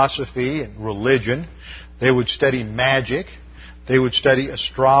philosophy and religion. They would study magic. They would study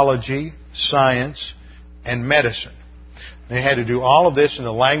astrology, science, and medicine. They had to do all of this in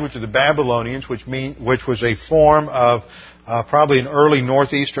the language of the Babylonians, which was a form of probably an early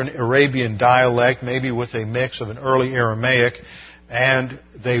northeastern Arabian dialect, maybe with a mix of an early Aramaic. And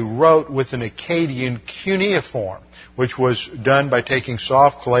they wrote with an Akkadian cuneiform, which was done by taking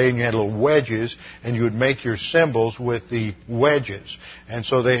soft clay and you had little wedges, and you would make your symbols with the wedges. And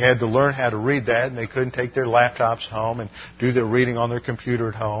so they had to learn how to read that, and they couldn't take their laptops home and do their reading on their computer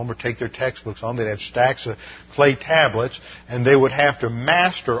at home or take their textbooks home. They'd have stacks of clay tablets, and they would have to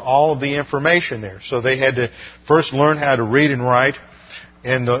master all of the information there. So they had to first learn how to read and write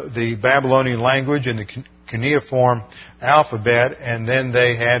in the Babylonian language and the cuneiform alphabet, and then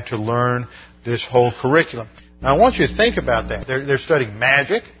they had to learn this whole curriculum. Now, I want you to think about that. They're studying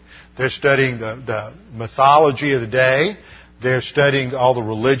magic. They're studying the mythology of the day. They're studying all the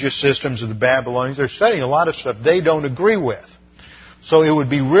religious systems of the Babylonians. They're studying a lot of stuff they don't agree with. So it would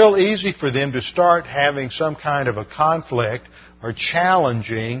be real easy for them to start having some kind of a conflict or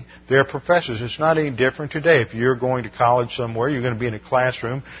challenging their professors. It's not any different today. If you're going to college somewhere, you're going to be in a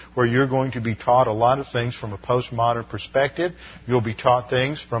classroom where you're going to be taught a lot of things from a postmodern perspective. You'll be taught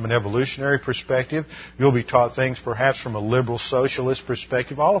things from an evolutionary perspective. You'll be taught things perhaps from a liberal socialist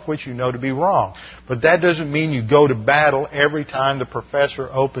perspective, all of which you know to be wrong. But that doesn't mean you go to battle every time the professor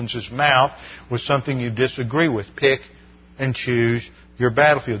opens his mouth with something you disagree with. Pick and choose your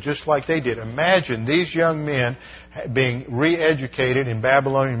battlefield, just like they did. Imagine these young men being re-educated in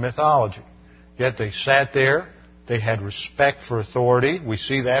Babylonian mythology. Yet they sat there. They had respect for authority. We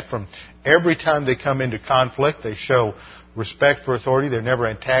see that from every time they come into conflict. They show respect for authority. They're never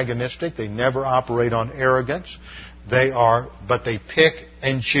antagonistic. They never operate on arrogance. But they pick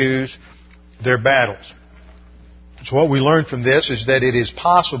and choose their battles. So what we learn from this is that it is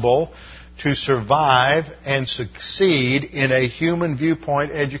possible to survive and succeed in a human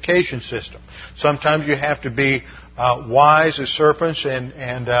viewpoint education system. Sometimes you have to be wise as serpents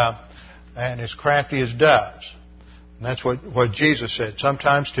and as crafty as doves. And that's what Jesus said.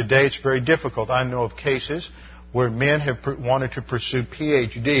 Sometimes today it's very difficult. I know of cases where men have wanted to pursue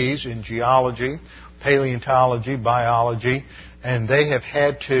PhDs in geology, paleontology, biology, and they have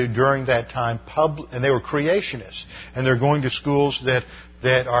had to, during that time, and they were creationists, and they're going to schools that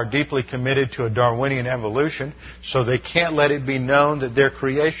are deeply committed to a Darwinian evolution, so they can't let it be known that they're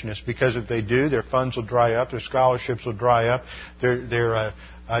creationists, because if they do, their funds will dry up, their scholarships will dry up, their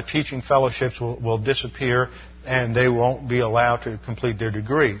teaching fellowships will disappear, and they won't be allowed to complete their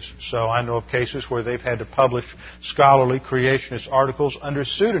degrees. So I know of cases where they've had to publish scholarly creationist articles under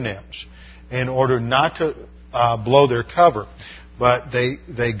pseudonyms in order not to blow their cover. But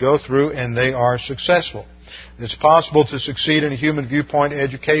they go through and they are successful. It's possible to succeed in a human viewpoint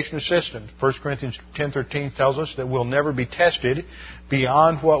education system. 1 Corinthians 10:13 tells us that we'll never be tested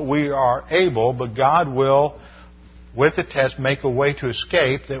beyond what we are able, but God will, with the test, make a way to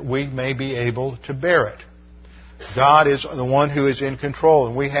escape that we may be able to bear it. God is the one who is in control,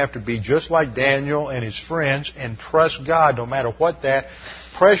 and we have to be just like Daniel and his friends and trust God no matter what that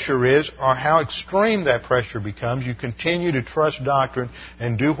pressure is or how extreme that pressure becomes. You continue to trust doctrine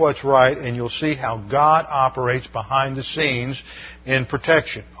and do what's right, and you'll see how God operates behind the scenes in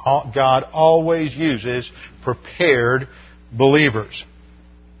protection. God always uses prepared believers.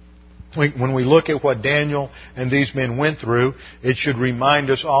 When we look at what Daniel and these men went through, it should remind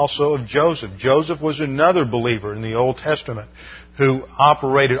us also of Joseph. Joseph was another believer in the Old Testament who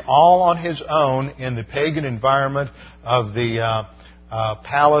operated all on his own in the pagan environment of the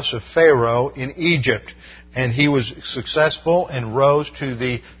palace of Pharaoh in Egypt. And he was successful and rose to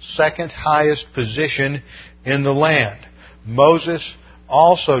the second highest position in the land. Moses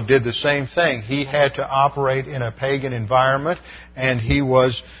also did the same thing. He had to operate in a pagan environment, and he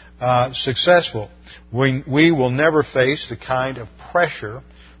was successful. We will never face the kind of pressure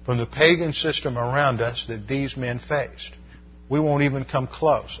from the pagan system around us that these men faced. We won't even come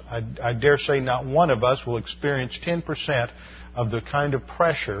close. I dare say not one of us will experience 10% of the kind of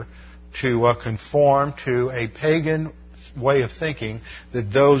pressure to conform to a pagan way of thinking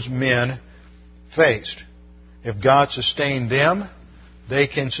that those men faced. If God sustained them, they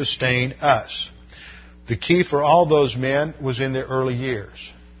can sustain us. The key for all those men was in their early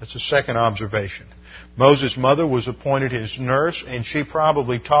years. That's the second observation. Moses' mother was appointed his nurse, and she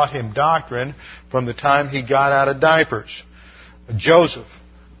probably taught him doctrine from the time he got out of diapers. Joseph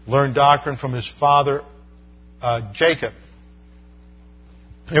learned doctrine from his father, Jacob.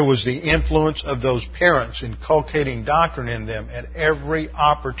 It was the influence of those parents inculcating doctrine in them at every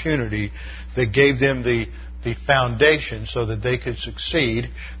opportunity that gave them the foundation so that they could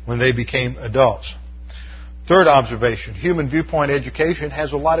succeed when they became adults. Third observation, human viewpoint education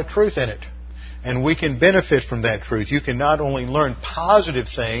has a lot of truth in it, and we can benefit from that truth. You can not only learn positive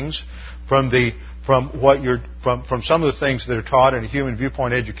things from some of the things that are taught in a human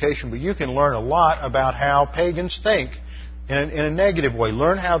viewpoint education, but you can learn a lot about how pagans think in a negative way.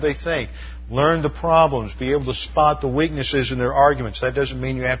 Learn how they think. Learn the problems. Be able to spot the weaknesses in their arguments. That doesn't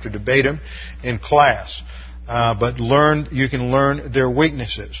mean you have to debate them in class. But you can learn their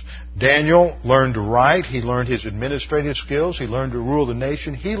weaknesses. Daniel learned to write. He learned his administrative skills. He learned to rule the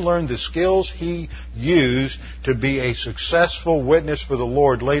nation. He learned the skills he used to be a successful witness for the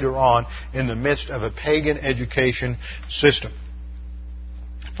Lord later on in the midst of a pagan education system.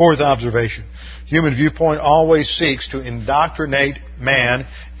 Fourth observation. Human viewpoint always seeks to indoctrinate man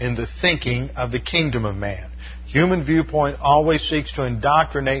in the thinking of the kingdom of man. Human viewpoint always seeks to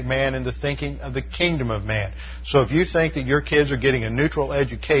indoctrinate man in the thinking of the kingdom of man. So if you think that your kids are getting a neutral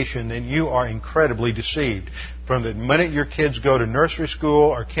education, then you are incredibly deceived. From the minute your kids go to nursery school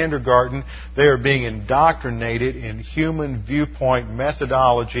or kindergarten, they are being indoctrinated in human viewpoint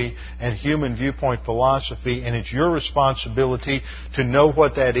methodology and human viewpoint philosophy, and it's your responsibility to know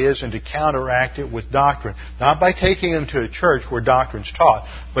what that is and to counteract it with doctrine. Not by taking them to a church where doctrine's taught,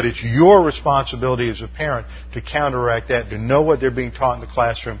 but it's your responsibility as a parent to counteract that, to know what they're being taught in the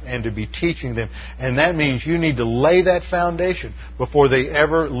classroom and to be teaching them. And that means you need to lay that foundation before they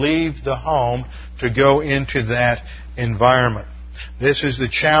ever leave the home to go into that environment. This is the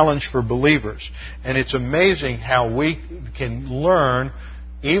challenge for believers. And it's amazing how we can learn,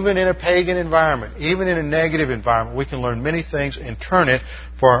 even in a pagan environment, even in a negative environment, we can learn many things and turn it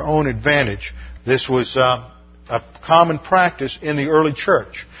for our own advantage. This was a common practice in the early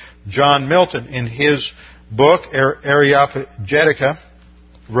church. John Milton, in his book, Areopagitica,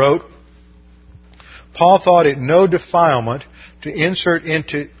 wrote, Paul thought it no defilement to insert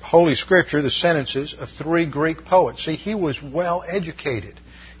into Holy Scripture the sentences of 3 Greek poets. See, he was well educated.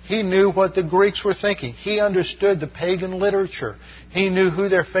 He knew what the Greeks were thinking. He understood the pagan literature. He knew who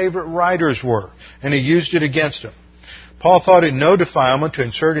their favorite writers were, and he used it against them. Paul thought it no defilement to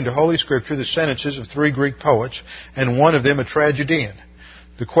insert into Holy Scripture the sentences of 3 Greek poets, and one of them a tragedian.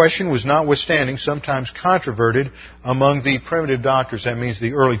 The question was notwithstanding sometimes controverted among the primitive doctors, that means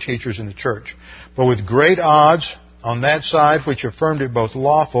the early teachers in the church, but with great odds on that side which affirmed it both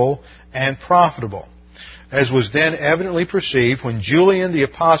lawful and profitable. As was then evidently perceived when Julian the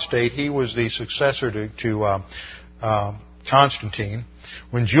Apostate, he was the successor to Constantine,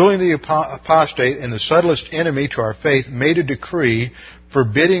 when Julian the Apostate and the subtlest enemy to our faith made a decree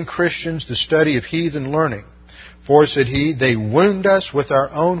forbidding Christians the study of heathen learning. For, said he, they wound us with our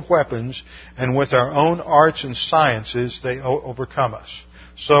own weapons, and with our own arts and sciences they overcome us.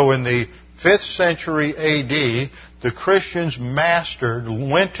 So in the 5th century A.D., the Christians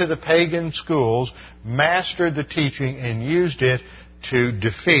went to the pagan schools, mastered the teaching, and used it to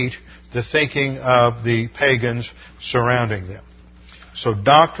defeat the thinking of the pagans surrounding them. So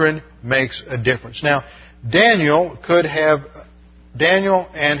doctrine makes a difference. Now, Daniel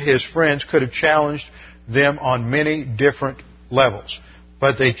and his friends could have challenged them on many different levels,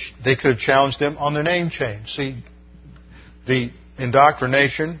 but they could have challenged them on their name change. See, the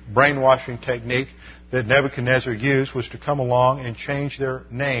indoctrination, brainwashing technique that Nebuchadnezzar used was to come along and change their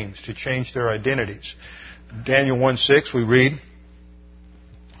names, to change their identities. Daniel 1:6 we read,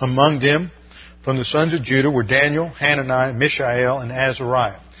 among them from the sons of Judah were Daniel, Hananiah, Mishael, and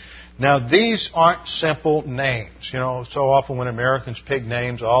Azariah. Now these aren't simple names. You know, so often when Americans pick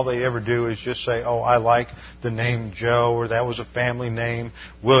names, all they ever do is just say, oh, I like the name Joe, or that was a family name,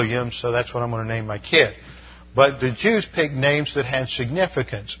 Williams, so that's what I'm going to name my kid. But the Jews picked names that had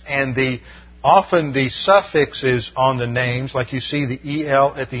significance, and often the suffixes on the names, like you see the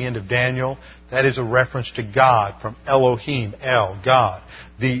EL at the end of Daniel, that is a reference to God, from Elohim, El, God.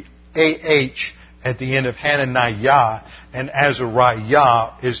 The AH at the end of Hananiah and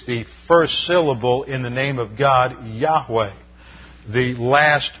Azariah is the first syllable in the name of God, Yahweh. The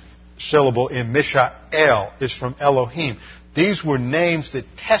last syllable in Mishael is from Elohim. These were names that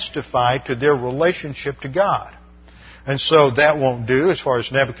testified to their relationship to God. And so that won't do as far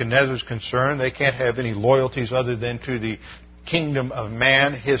as Nebuchadnezzar is concerned. They can't have any loyalties other than to the kingdom of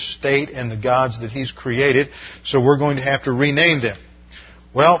man, his state, and the gods that he's created. So we're going to have to rename them.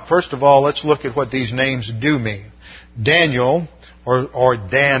 Well, first of all, let's look at what these names do mean. Daniel, or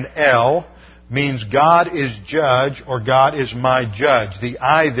Dan-el, means God is judge, or God is my judge. The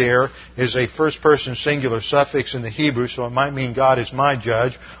I there is a first-person singular suffix in the Hebrew, so it might mean God is my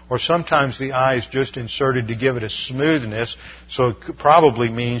judge, or sometimes the I is just inserted to give it a smoothness, so it probably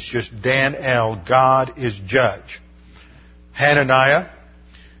means just Dan-el, God is judge. Hananiah,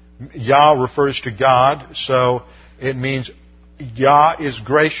 Yah refers to God, so it means Yah is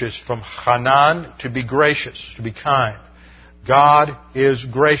gracious, from Hanan, to be gracious, to be kind. God is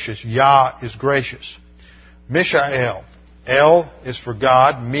gracious. Yah is gracious. Mishael. El is for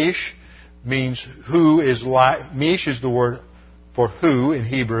God. Mish means who is like. Mish is the word for who in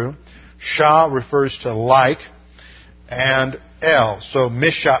Hebrew. Shah refers to like. And El. So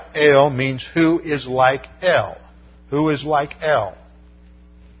Mishael means who is like El. Who is like El.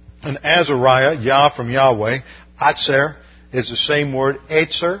 And Azariah, Yah from Yahweh. Atzer is the same word,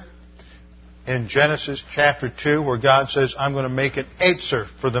 Etzer, in Genesis chapter 2, where God says, I'm going to make an Etzer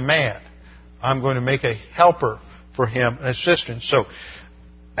for the man. I'm going to make a helper for him, an assistant. So,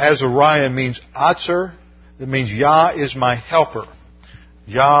 Azariah means Atzer. That means Yah is my helper.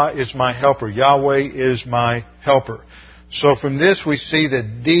 Yah is my helper. Yahweh is my helper. So from this we see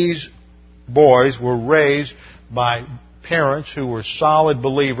that these boys were raised by parents who were solid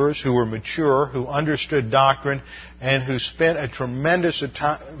believers, who were mature, who understood doctrine, and who spent a tremendous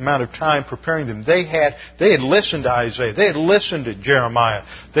amount of time preparing them. They had listened to Isaiah. They had listened to Jeremiah.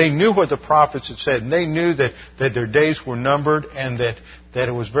 They knew what the prophets had said, and they knew that their days were numbered and that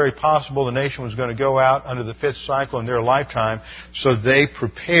it was very possible the nation was going to go out under the fifth cycle in their lifetime. So they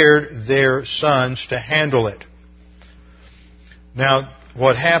prepared their sons to handle it. Now,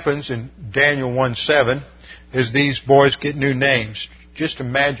 what happens in Daniel 1:7 is these boys get new names. Just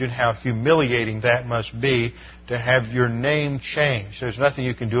imagine how humiliating that must be to have your name changed. There's nothing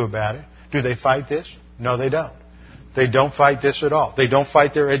you can do about it. Do they fight this? No, they don't. They don't fight this at all. They don't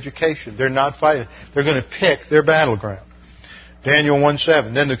fight their education. They're not fighting. They're going to pick their battleground. Daniel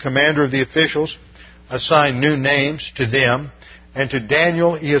 1:7. Then the commander of the officials assigned new names to them, and to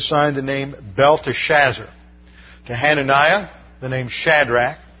Daniel he assigned the name Belteshazzar. To Hananiah, the name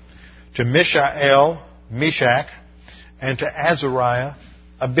Shadrach. To Mishael, Meshach, and to Azariah,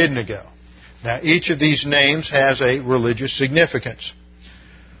 Abednego. Now, each of these names has a religious significance.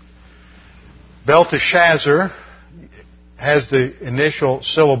 Belteshazzar has the initial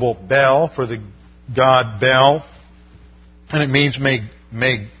syllable Bel for the god Bel, and it means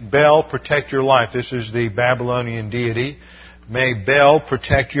may Bel protect your life. This is the Babylonian deity. May Bel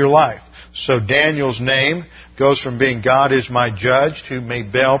protect your life. So Daniel's name goes from being God is my judge to may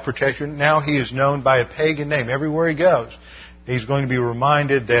Bel protect you. Now he is known by a pagan name. Everywhere he goes, he's going to be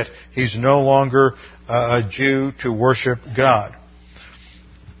reminded that he's no longer a Jew to worship God.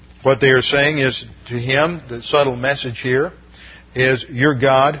 What they are saying is to him, the subtle message here is your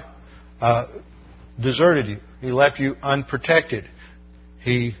God deserted you. He left you unprotected.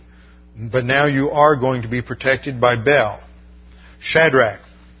 But now you are going to be protected by Bel. Shadrach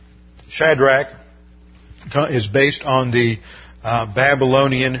is based on the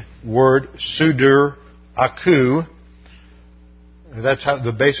Babylonian word Sudur Aku. That's how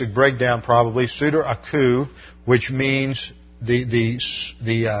the basic breakdown probably. Sudur Aku, which means the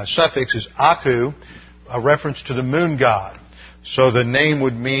suffix is Aku, a reference to the moon god. So the name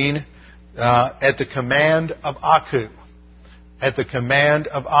would mean at the command of Aku. At the command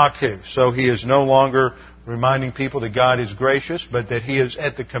of Aku. So he is no longer reminding people that God is gracious, but that he is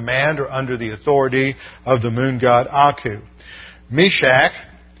at the command or under the authority of the moon god Aku. Meshach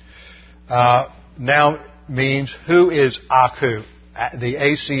now means who is Aku. The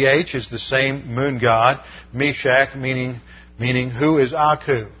ACH is the same moon god. Meshach meaning who is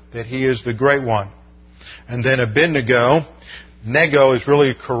Aku, that he is the great one. And then Abednego. Nego is really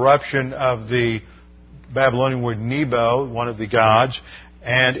a corruption of the Babylonian word Nebo, one of the gods,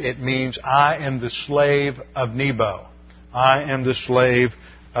 and it means I am the slave of Nebo. I am the slave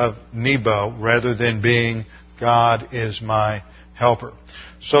of Nebo, rather than being God is my helper.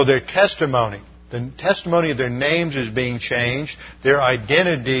 So their testimony, the testimony of their names is being changed. Their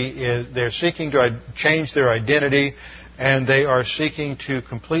identity is, they're seeking to change their identity, and they are seeking to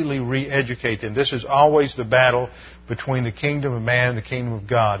completely re-educate them. This is always the battle between the kingdom of man and the kingdom of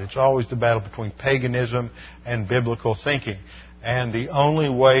God. It's always the battle between paganism and biblical thinking. And the only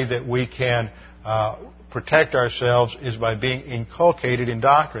way that we can protect ourselves is by being inculcated in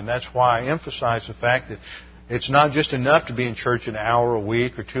doctrine. That's why I emphasize the fact that it's not just enough to be in church an hour a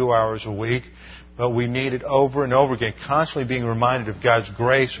week or 2 hours a week, but we need it over and over again, constantly being reminded of God's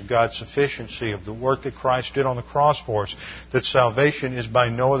grace, of God's sufficiency, of the work that Christ did on the cross for us, that salvation is by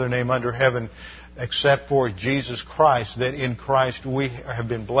no other name under heaven except for Jesus Christ, that in Christ we have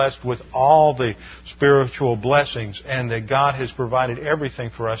been blessed with all the spiritual blessings, and that God has provided everything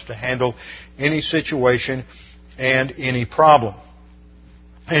for us to handle any situation and any problem.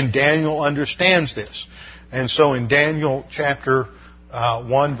 And Daniel understands this. And so in Daniel chapter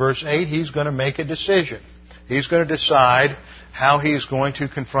 1 verse 8, he's going to make a decision. He's going to decide how he's going to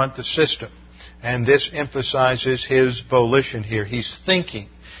confront the system. And this emphasizes his volition here. He's thinking.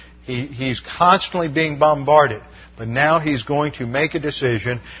 He's constantly being bombarded. But now he's going to make a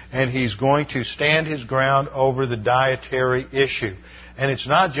decision, and he's going to stand his ground over the dietary issue. And it's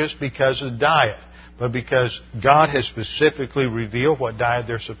not just because of diet, but because God has specifically revealed what diet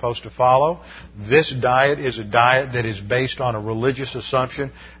they're supposed to follow. This diet is a diet that is based on a religious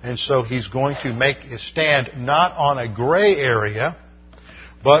assumption, and so he's going to make a stand not on a gray area,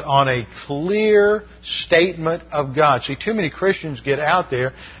 but on a clear statement of God. See, too many Christians get out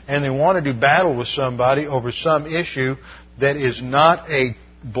there and they want to do battle with somebody over some issue that is not a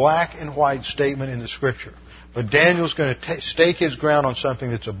black and white statement in the Scripture. But Daniel's going to stake his ground on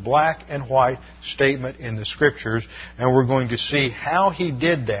something that's a black and white statement in the Scriptures, and we're going to see how he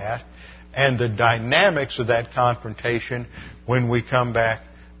did that and the dynamics of that confrontation when we come back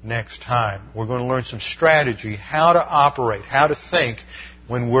next time. We're going to learn some strategy, how to operate, how to think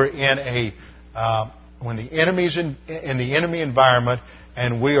when we're in when the enemy's in the enemy environment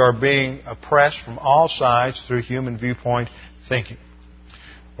and we are being oppressed from all sides through human viewpoint thinking,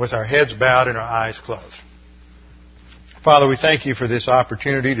 with our heads bowed and our eyes closed. Father, we thank you for this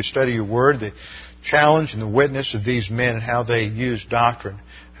opportunity to study your word, the challenge and the witness of these men and how they used doctrine,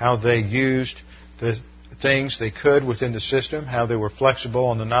 how they used the things they could within the system, how they were flexible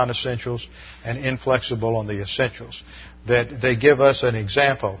on the non-essentials and inflexible on the essentials. That they give us an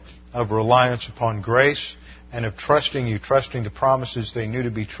example of reliance upon grace and of trusting you, trusting the promises they knew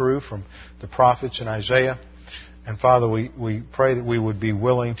to be true from the prophets in Isaiah. And Father, we pray that we would be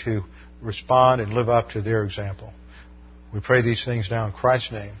willing to respond and live up to their example. We pray these things now in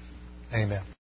Christ's name. Amen.